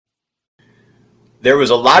There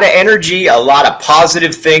was a lot of energy, a lot of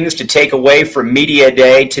positive things to take away from Media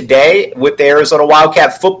Day today with the Arizona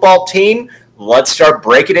Wildcat football team. Let's start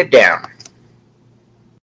breaking it down.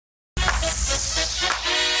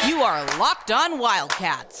 You are Locked On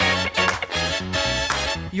Wildcats,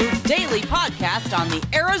 your daily podcast on the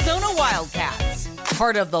Arizona Wildcats,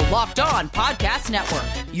 part of the Locked On Podcast Network,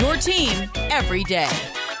 your team every day.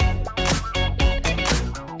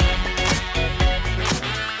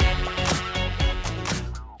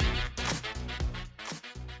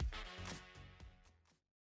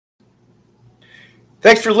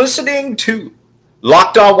 Thanks for listening to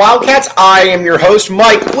Locked On Wildcats. I am your host,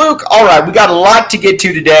 Mike Luke. All right, we got a lot to get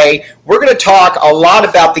to today. We're going to talk a lot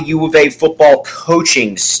about the U of A football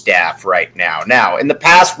coaching staff right now. Now, in the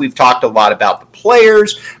past, we've talked a lot about the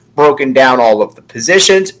players, broken down all of the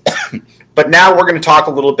positions, but now we're going to talk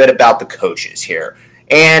a little bit about the coaches here.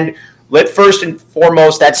 And first and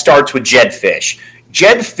foremost, that starts with Jedd Fisch.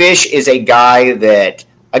 Jedd Fisch is a guy that,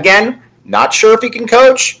 again, not sure if he can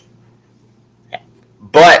coach,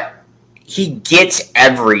 but he gets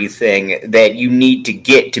everything that you need to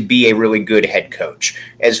get to be a really good head coach.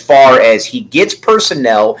 As far as he gets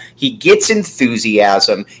personnel, he gets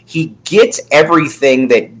enthusiasm, he gets everything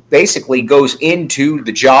that basically goes into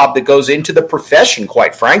the job, that goes into the profession,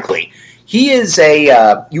 quite frankly. He is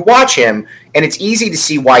you watch him, and it's easy to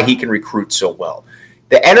see why he can recruit so well.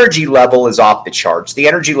 The energy level is off the charts. The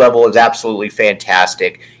energy level is absolutely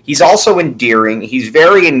fantastic. He's also endearing. He's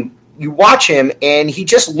you watch him, and he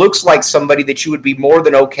just looks like somebody that you would be more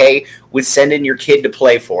than okay with sending your kid to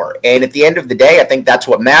play for. And at the end of the day, I think that's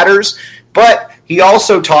what matters. But he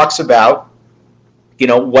also talks about,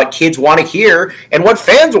 what kids want to hear and what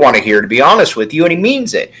fans want to hear, to be honest with you, and he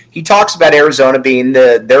means it. He talks about Arizona being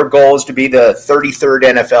their goal is to be the 33rd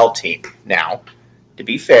NFL team. Now, to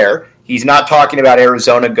be fair, he's not talking about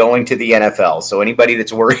Arizona going to the NFL. So anybody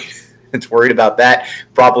that's worried about that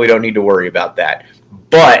probably don't need to worry about that.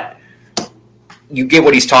 But you get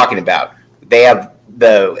what he's talking about. They have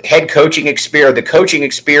the head coaching experience, the coaching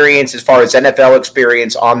experience as far as NFL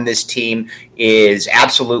experience on this team is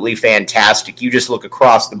absolutely fantastic. You just look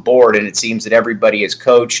across the board and it seems that everybody has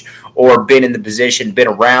coached or been in the position, been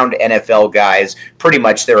around NFL guys pretty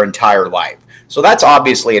much their entire life. So that's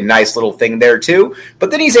obviously a nice little thing there too.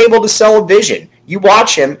 But then he's able to sell a vision. You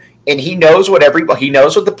watch him, and he knows what he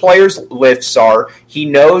knows what the players' lifts are. He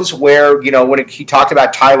knows where, when he talked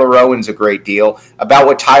about Tyler Owens a great deal, about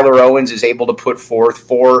what Tyler Owens is able to put forth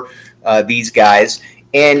for these guys.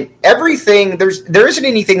 And everything, there isn't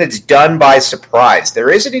anything that's done by surprise.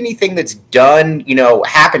 There isn't anything that's done,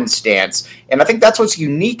 happenstance. And I think that's what's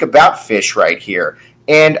unique about Fisch right here.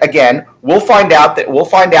 And again, we'll find out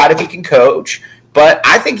if he can coach. But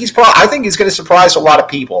I think he's going to surprise a lot of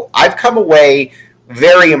people. I've come away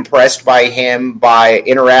very impressed by him, by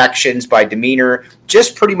interactions, by demeanor,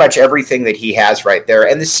 just pretty much everything that he has right there.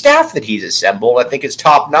 And the staff that he's assembled, I think, is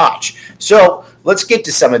top-notch. So let's get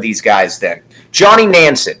to some of these guys then. Johnny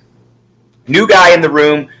Nansen, new guy in the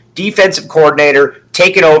room, defensive coordinator,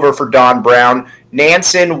 taking over for Don Brown.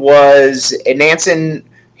 Nansen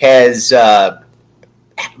has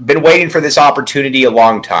been waiting for this opportunity a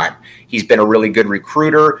long time. He's been a really good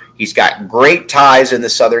recruiter. He's got great ties in the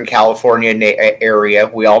Southern California area.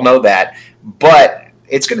 We all know that. But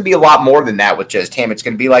it's going to be a lot more than that with just him. It's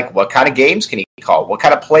going to be like, what kind of games can he call? What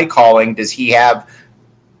kind of play calling does he have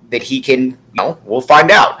that he can, we'll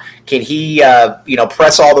find out. Can he,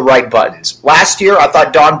 press all the right buttons? Last year, I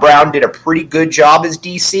thought Don Brown did a pretty good job as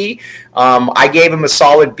DC. I gave him a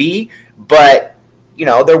solid B, but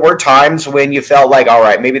there were times when you felt like, all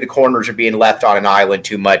right, maybe the corners are being left on an island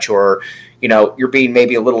too much, or, you're being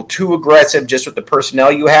maybe a little too aggressive just with the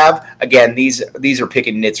personnel you have. Again, these are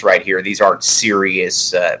picking nits right here. These aren't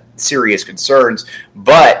serious concerns.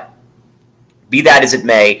 But be that as it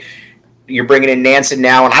may, you're bringing in Nansen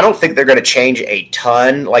now, and I don't think they're going to change a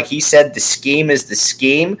ton. Like he said, the scheme is the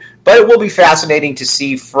scheme, but it will be fascinating to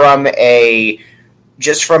see from a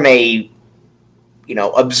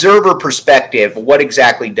observer perspective, what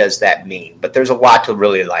exactly does that mean? But there's a lot to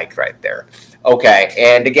really like right there. Okay,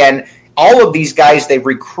 and again, all of these guys they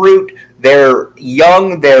recruit, they're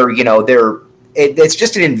young, it's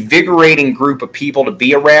just an invigorating group of people to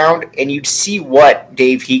be around, and you see what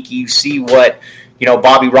Dave Heeke, you see what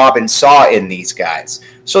Bobby Robbins saw in these guys.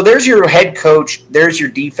 So there's your head coach, there's your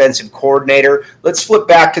defensive coordinator. Let's flip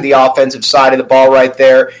back to the offensive side of the ball right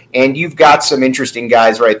there, and you've got some interesting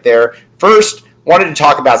guys right there. First, wanted to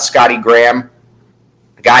talk about Scotty Graham.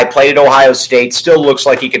 The guy played at Ohio State, still looks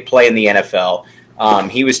like he could play in the NFL.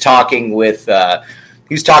 He was talking with a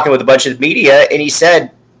bunch of media, and he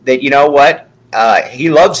said that, he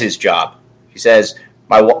loves his job. He says,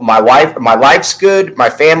 my life's good, my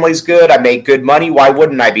family's good, I make good money. Why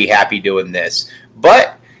wouldn't I be happy doing this?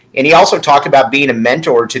 And he also talked about being a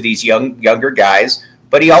mentor to these younger guys.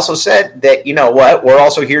 But he also said that, you know what, we're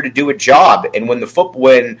also here to do a job. And when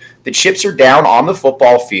the chips are down on the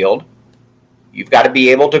football field, you've got to be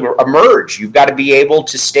able to emerge. You've got to be able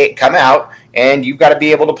to come out, and you've got to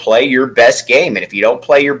be able to play your best game. And if you don't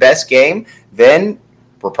play your best game, then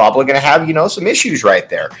we're probably going to have, some issues right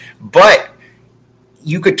there. But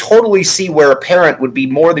you could totally see where a parent would be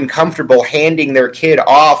more than comfortable handing their kid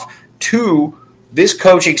off to this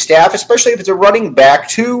coaching staff, especially if it's a running back,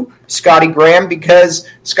 to Scotty Graham, because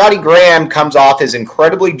Scotty Graham comes off as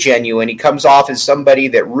incredibly genuine. He comes off as somebody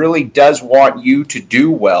that really does want you to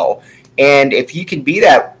do well. And if he can be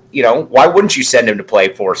that, why wouldn't you send him to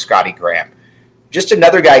play for Scotty Graham? Just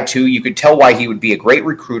another guy, too, you could tell why he would be a great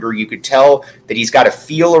recruiter. You could tell that he's got a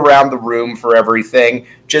feel around the room for everything.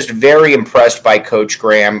 Just very impressed by Coach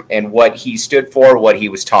Graham and what he stood for, what he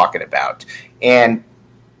was talking about. And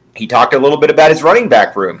he talked a little bit about his running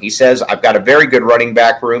back room. He says, I've got a very good running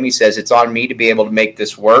back room. He says, it's on me to be able to make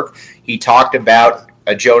this work. He talked about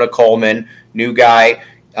a Jonah Coleman, new guy.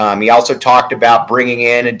 He also talked about bringing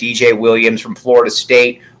in a DJ Williams from Florida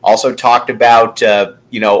State. Also talked about,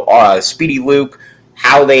 Speedy Luke,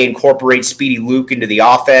 how they incorporate Speedy Luke into the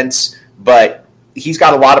offense. But he's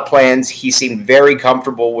got a lot of plans. He seemed very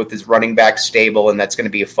comfortable with his running back stable, and that's going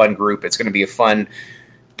to be a fun group. It's going to be a fun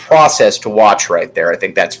process to watch right there. I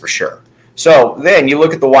think that's for sure. So then you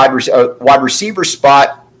look at the wide receiver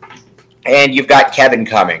spot, and you've got Kevin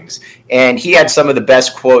Cummings. And he had some of the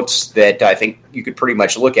best quotes that I think you could pretty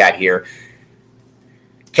much look at here.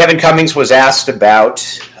 Kevin Cummings was asked about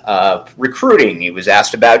recruiting. He was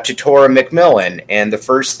asked about Tatora McMillan. And the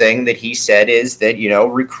first thing that he said is that,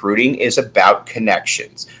 recruiting is about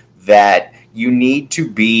connections. That you need to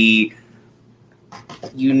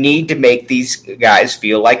make these guys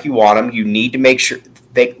feel like you want them. You need to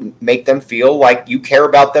make them feel like you care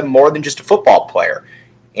about them more than just a football player.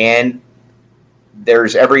 And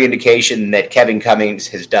there's every indication that Kevin Cummings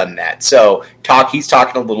has done that. So he's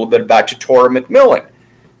talking a little bit about Tatora McMillan.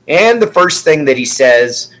 And the first thing he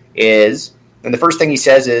says is, when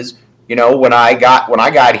I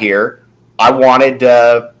got here,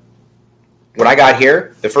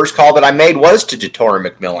 the first call that I made was to Tatora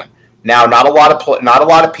McMillan. Now, not a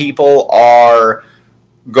lot of people are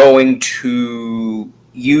going to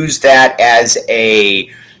use that as a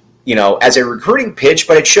recruiting pitch,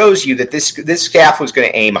 but it shows you that this staff was going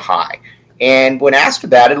to aim high. And when asked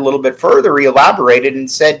about it a little bit further, he elaborated and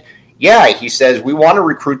said, yeah, he says, we want to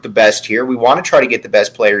recruit the best here. We want to try to get the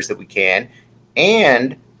best players that we can.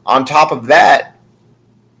 And on top of that,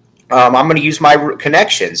 I'm going to use my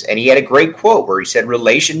connections. And he had a great quote where he said,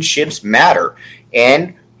 relationships matter.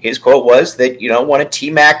 And his quote was that, one of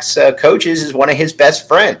T-Mac's coaches is one of his best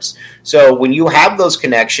friends. So when you have those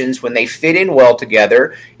connections, when they fit in well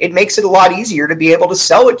together, it makes it a lot easier to be able to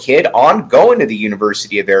sell a kid on going to the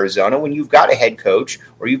University of Arizona when you've got a head coach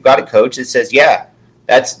or you've got a coach that says, yeah,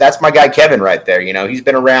 that's my guy Kevin right there. He's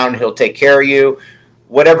been around, he'll take care of you,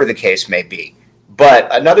 whatever the case may be.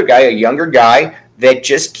 But another guy, a younger guy, that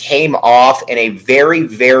just came off in a very,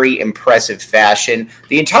 very impressive fashion.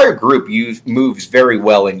 The entire group moves very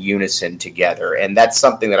well in unison together, and that's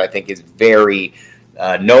something that I think is very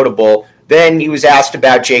notable. Then he was asked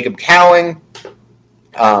about Jacob Cowing,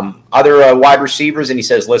 other wide receivers, and he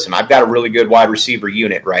says, listen, I've got a really good wide receiver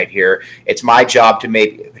unit right here. It's my job to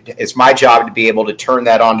be able to turn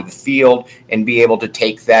that onto the field and be able to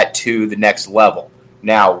take that to the next level.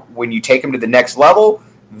 Now, when you take them to the next level,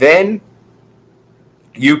 then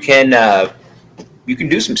you can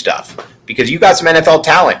do some stuff because you got some NFL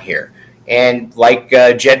talent here. And like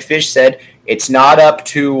Jed Fish said, it's not up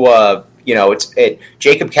to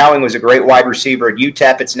Jacob Cowing was a great wide receiver at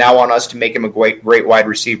UTEP. It's now on us to make him a great wide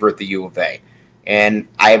receiver at the U of A. And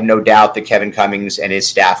I have no doubt that Kevin Cummings and his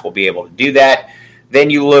staff will be able to do that. Then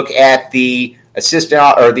you look at the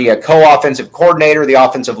assistant or the co-offensive coordinator, the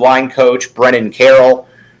offensive line coach, Brennan Carroll,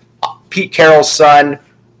 Pete Carroll's son.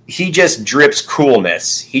 He just drips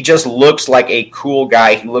coolness. He just looks like a cool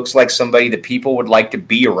guy. He looks like somebody that people would like to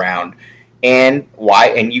be around. And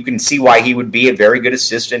you can see why he would be a very good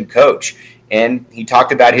assistant coach. And he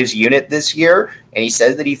talked about his unit this year, and he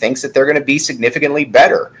says that he thinks that they're going to be significantly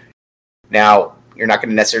better. Now, you're not going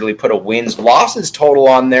to necessarily put a wins-losses total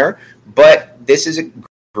on there, but this is a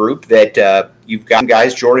group that you've got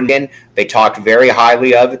guys, Jordan, they talked very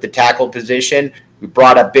highly of at the tackle position. We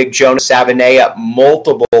brought up Big Jonas Savaiinaea up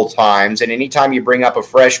multiple times, and anytime you bring up a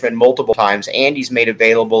freshman multiple times and he's made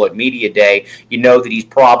available at Media Day, you know that he's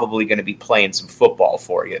probably going to be playing some football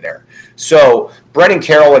for you there. So Brennan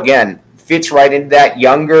Carroll, again, fits right into that.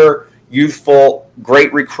 Younger, youthful,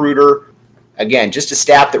 great recruiter. Again, just a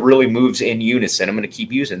staff that really moves in unison. I'm going to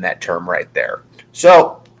keep using that term right there.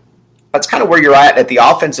 So that's kind of where you're at the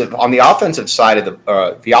offensive side of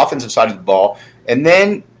the offensive side of the ball, and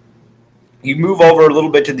then you move over a little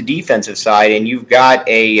bit to the defensive side, and you've got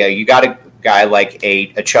a guy like a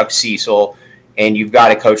Chuck Cecil, and you've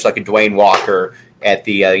got a coach like a Dwayne Walker at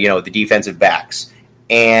the the defensive backs,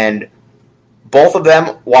 and both of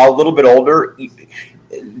them, while a little bit older,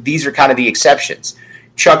 these are kind of the exceptions.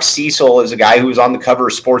 Chuck Cecil is a guy who was on the cover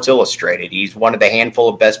of Sports Illustrated. He's one of the handful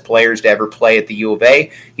of best players to ever play at the U of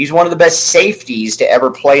A. He's one of the best safeties to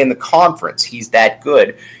ever play in the conference. He's that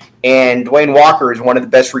good. And Dwayne Walker is one of the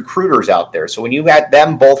best recruiters out there. So when you got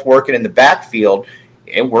them both working in the backfield,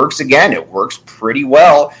 it works again. It works pretty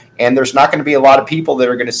well. And there's not going to be a lot of people that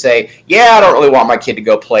are going to say, yeah, I don't really want my kid to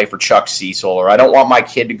go play for Chuck Cecil, or I don't want my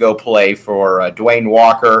kid to go play for Dwayne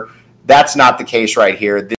Walker. That's not the case right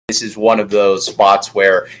here. This is one of those spots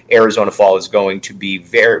where Arizona Fall is going to be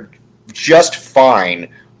just fine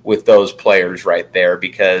with those players right there,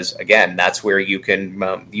 because again, that's where you can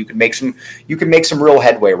make some real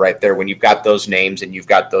headway right there when you've got those names and you've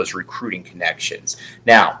got those recruiting connections.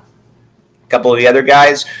 Now, a couple of the other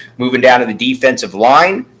guys moving down to the defensive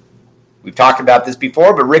line. We've talked about this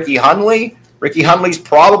before, but Ricky Hundley. Ricky Hundley's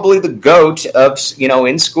probably the GOAT of,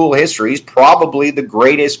 in school history. He's probably the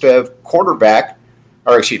greatest quarterback.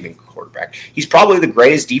 He's probably the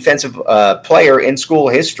greatest defensive player in school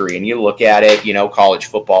history. And you look at it, College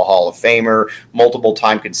Football Hall of Famer,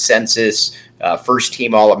 multiple-time consensus,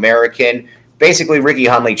 first-team All-American. Basically, Ricky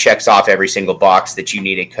Hundley checks off every single box that you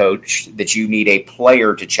need a coach, that you need a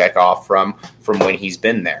player to check off from when he's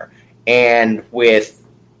been there. And with,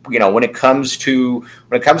 when it comes to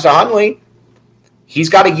Hundley, he's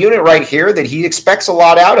got a unit right here that he expects a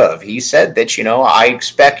lot out of. He said that, I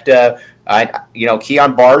expect,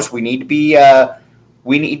 Keon Bars, we need to be,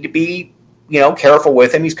 careful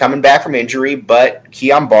with him. He's coming back from injury, but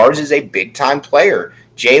Keon Bars is a big-time player.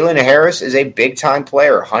 Jalen Harris is a big-time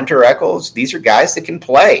player. Hunter Echols, these are guys that can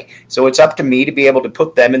play. So it's up to me to be able to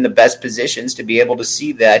put them in the best positions to be able to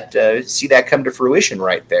see that come to fruition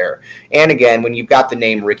right there. And again, when you've got the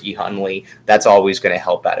name Ricky Hundley, that's always going to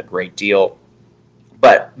help out a great deal.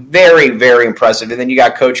 But very, very impressive. And then you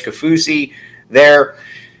got Coach Kafusi there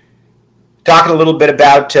talking a little bit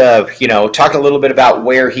about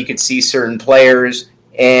where he could see certain players.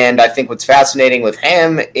 And I think what's fascinating with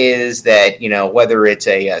him is that, whether it's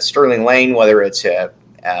a Sterling Lane, whether it's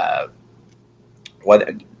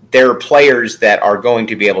whether there are players that are going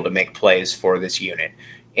to be able to make plays for this unit.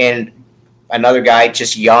 And another guy,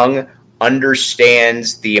 just young,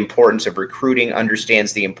 understands the importance of recruiting,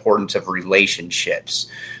 understands the importance of relationships.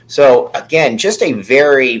 So, again, just a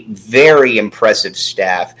very, very impressive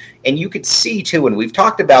staff. And you could see, too, and we've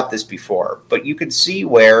talked about this before, but you could see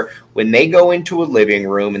where when they go into a living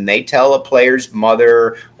room and they tell a player's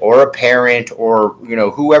mother or a parent or,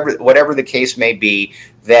 whatever the case may be,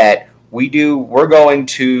 that we're going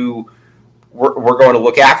to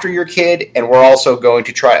look after your kid, and we're also going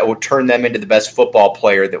to turn them into the best football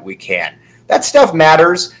player that we can. That stuff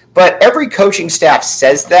matters, but every coaching staff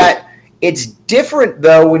says that. It's different,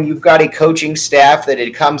 though, when you've got a coaching staff that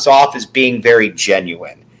it comes off as being very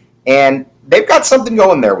genuine. And they've got something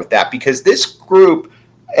going there with that, because this group,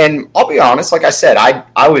 and I'll be honest, like I said,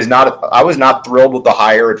 I was not thrilled with the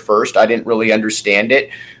hire at first. I didn't really understand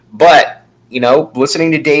it. But,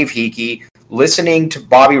 listening to Dave Hickey, listening to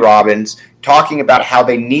Bobby Robbins, talking about how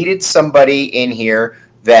they needed somebody in here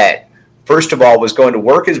that, first of all, was going to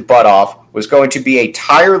work his butt off, was going to be a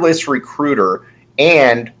tireless recruiter,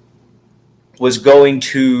 and was going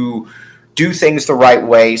to do things the right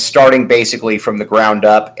way, starting basically from the ground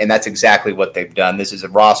up, and that's exactly what they've done. This is a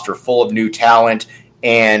roster full of new talent,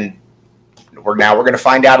 and we're going to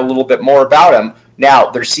find out a little bit more about them.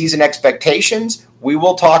 Now, their season expectations, we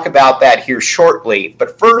will talk about that here shortly,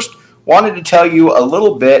 but first, wanted to tell you a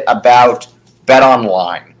little bit about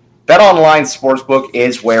BetOnline. BetOnline Sportsbook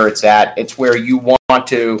is where it's at. It's where you want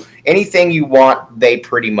to, anything you want, they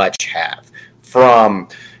pretty much have. From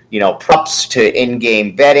props to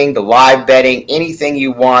in-game betting, to live betting, anything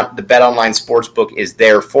you want, the BetOnline Sportsbook is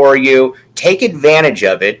there for you. Take advantage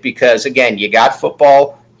of it because, again, you got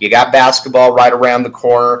football, you got basketball right around the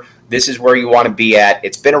corner. This is where you want to be at.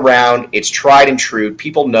 It's been around. It's tried and true.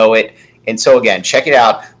 People know it. And so, again, check it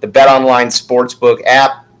out, the BetOnline Sportsbook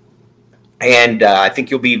app. and I think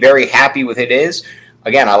you'll be very happy with it is.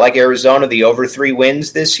 Again, I like Arizona, the over 3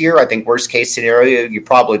 wins this year. I think worst case scenario, you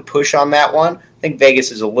probably push on that one. I think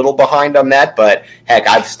Vegas is a little behind on that, but heck,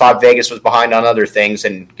 I've thought Vegas was behind on other things,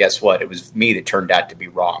 and guess what? It was me that turned out to be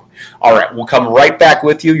wrong. All right, we'll come right back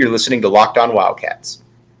with you. You're listening to Locked On Wildcats.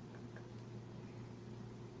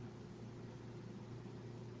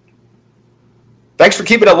 Thanks for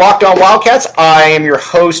keeping it Locked On Wildcats. I am your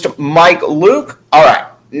host, Mike Luke. All right,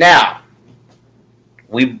 now,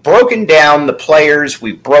 we've broken down the players,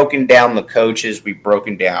 we've broken down the coaches, we've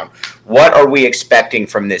broken down what are we expecting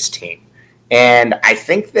from this team. And I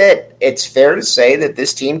think that it's fair to say that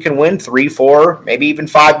this team can win 3, 4, maybe even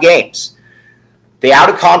 5 games. The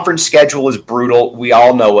out-of-conference schedule is brutal. We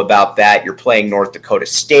all know about that. You're playing North Dakota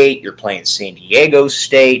State. You're playing San Diego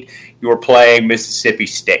State. You're playing Mississippi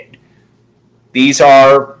State. These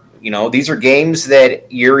are games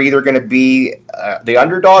that you're either going to be the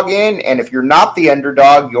underdog in, and if you're not the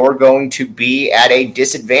underdog, you're going to be at a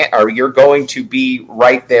disadvantage, or you're going to be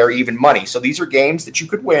right there even money. So these are games that you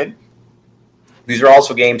could win. These are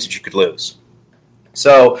also games that you could lose.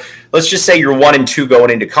 So let's just say you're 1-2 going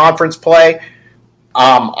into conference play.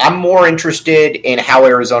 I'm more interested in how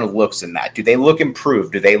Arizona looks in that. Do they look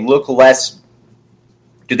improved? Do they look less?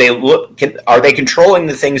 Are they controlling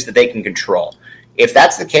the things that they can control? If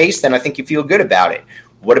that's the case, then I think you feel good about it.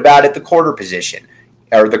 What about at the quarterback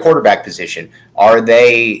position? Are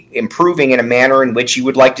they improving in a manner in which you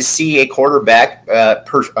would like to see a quarterback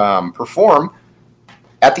perform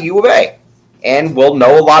at the U of A? And we'll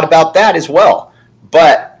know a lot about that as well.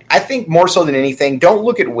 But I think more so than anything, don't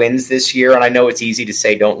look at wins this year. And I know it's easy to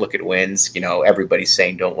say don't look at wins. Everybody's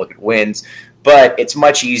saying don't look at wins. But it's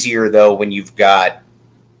much easier, though, when you've got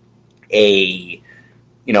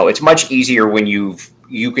it's much easier when you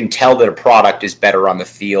can tell that a product is better on the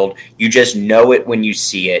field. You just know it when you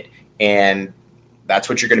see it, and that's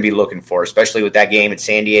what you're going to be looking for, especially with that game at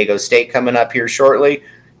San Diego State coming up here shortly.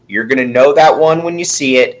 You're going to know that one when you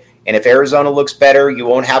see it, and if Arizona looks better, you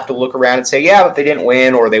won't have to look around and say, yeah, but they didn't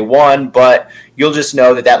win or they won, but you'll just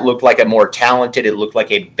know that looked like a more talented, it looked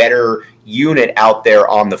like a better unit out there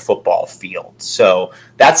on the football field. So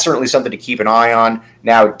that's certainly something to keep an eye on.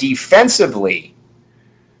 Now, defensively,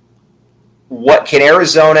 what can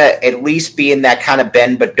Arizona at least be in that kind of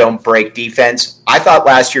bend but don't break defense? I thought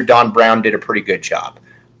last year Don Brown did a pretty good job.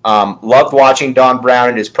 Loved watching Don Brown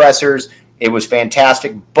and his pressers. It was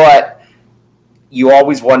fantastic, but you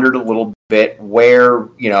always wondered a little bit where,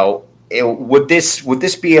 would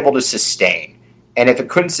this be able to sustain? And if it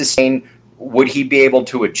couldn't sustain, would he be able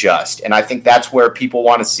to adjust? And I think that's where people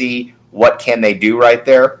want to see what can they do right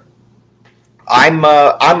there. I'm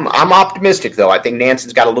optimistic, though. I think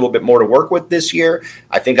Nansen's got a little bit more to work with this year.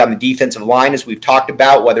 I think on the defensive line, as we've talked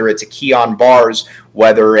about, whether it's a Keon Bars,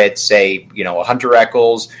 whether it's a Hunter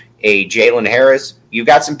Echols, a Jalen Harris, you've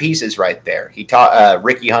got some pieces right there.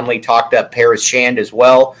 Ricky Hundley talked up Paris Shand as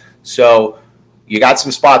well, so you got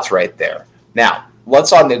some spots right there. Now,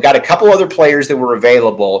 they've got a couple other players that were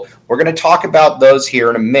available. We're going to talk about those here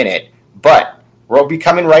in a minute, but we'll be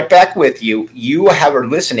coming right back with you. You are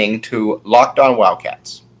listening to Locked On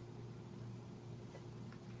Wildcats.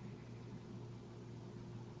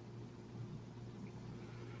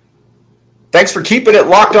 Thanks for keeping it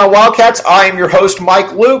Locked On Wildcats. I am your host,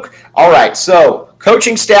 Mike Luke. All right, so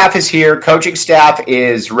coaching staff is here. Coaching staff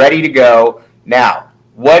is ready to go. Now,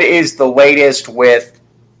 what's the latest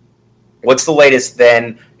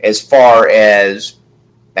then as far as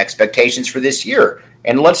expectations for this year?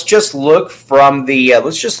 And let's just look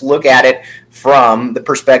at it from the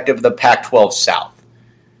perspective of the Pac-12 South.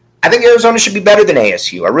 I think Arizona should be better than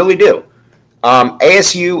ASU. I really do.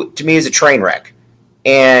 ASU to me is a train wreck,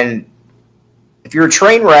 and if you're a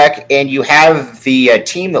train wreck and you have the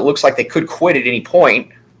team that looks like they could quit at any point,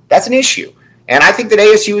 that's an issue. And I think that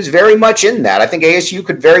ASU is very much in that. I think ASU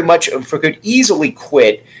could easily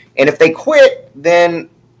quit, and if they quit, then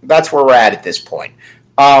that's where we're at this point.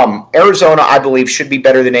 Arizona, I believe, should be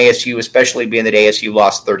better than ASU, especially being that ASU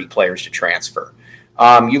lost 30 players to transfer.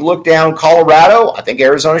 You look down Colorado, I think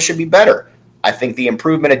Arizona should be better. I think the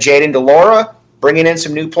improvement of Jaden DeLaura, bringing in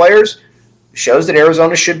some new players, shows that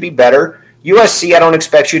Arizona should be better. USC, I don't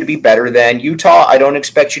expect you to be better than. Utah, I don't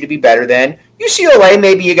expect you to be better than. UCLA,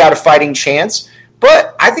 maybe you got a fighting chance.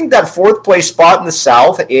 But I think that fourth place spot in the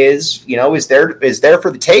South is there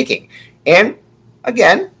for the taking. And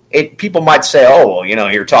again, people might say, "Oh, well,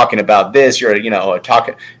 you're talking about this. You're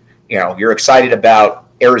excited about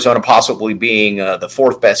Arizona possibly being the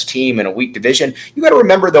fourth best team in a weak division. You got to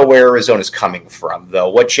remember, though, where Arizona's coming from, though,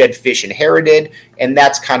 what Jedd Fisch inherited, and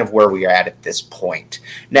that's kind of where we are at this point.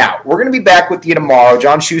 Now, we're going to be back with you tomorrow,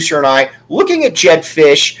 John Schuster and I, looking at Jedd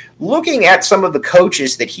Fisch, looking at some of the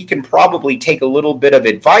coaches that he can probably take a little bit of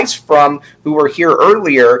advice from who were here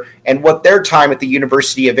earlier and what their time at the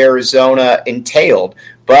University of Arizona entailed.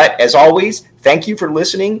 But as always, thank you for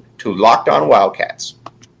listening to Locked On Wildcats.